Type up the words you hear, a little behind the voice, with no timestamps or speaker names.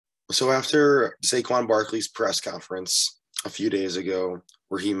So after Saquon Barkley's press conference a few days ago,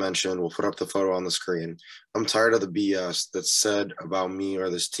 where he mentioned, we'll put up the photo on the screen, I'm tired of the BS that's said about me or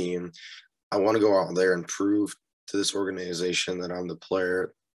this team. I want to go out there and prove to this organization that I'm the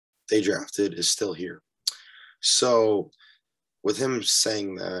player they drafted is still here. So with him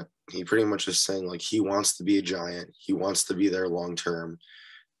saying that, he pretty much is saying like he wants to be a Giant. He wants to be there long term,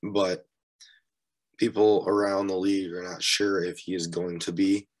 but people around the league are not sure if he is going to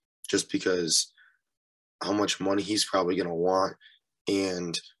be, just because how much money he's probably going to want,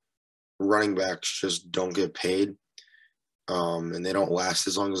 and running backs just don't get paid, and they don't last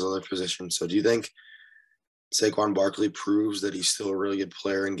as long as other positions. So do you think Saquon Barkley proves that he's still a really good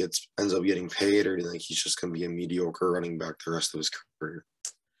player and ends up getting paid, or do you think he's just going to be a mediocre running back the rest of his career?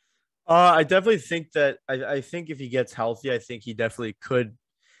 I definitely think that I think if he gets healthy, I think he definitely could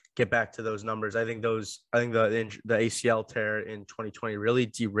get back to those numbers. I think the ACL tear in 2020 really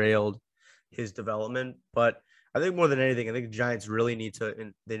derailed his development. But I think more than anything, I think the Giants really need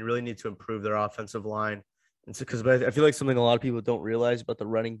to improve their offensive line. And so because I feel like something a lot of people don't realize about the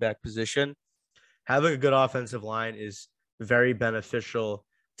running back position, having a good offensive line is very beneficial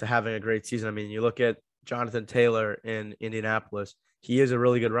to having a great season. I mean, you look at Jonathan Taylor in Indianapolis. He is a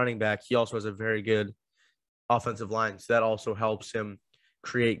really good running back. He also has a very good offensive line. So that also helps him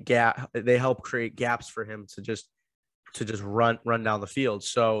create gap. They help create gaps for him to just run down the field.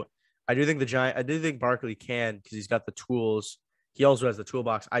 So I do think Barkley can, because he's got the tools. He also has the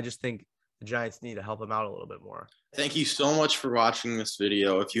toolbox. I just think the Giants need to help him out a little bit more. Thank you so much for watching this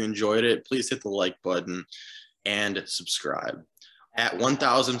video. If you enjoyed it, please hit the like button and subscribe. At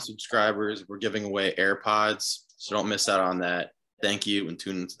 1,000 subscribers, we're giving away AirPods, so don't miss out on that. Thank you, and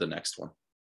tune into the next one.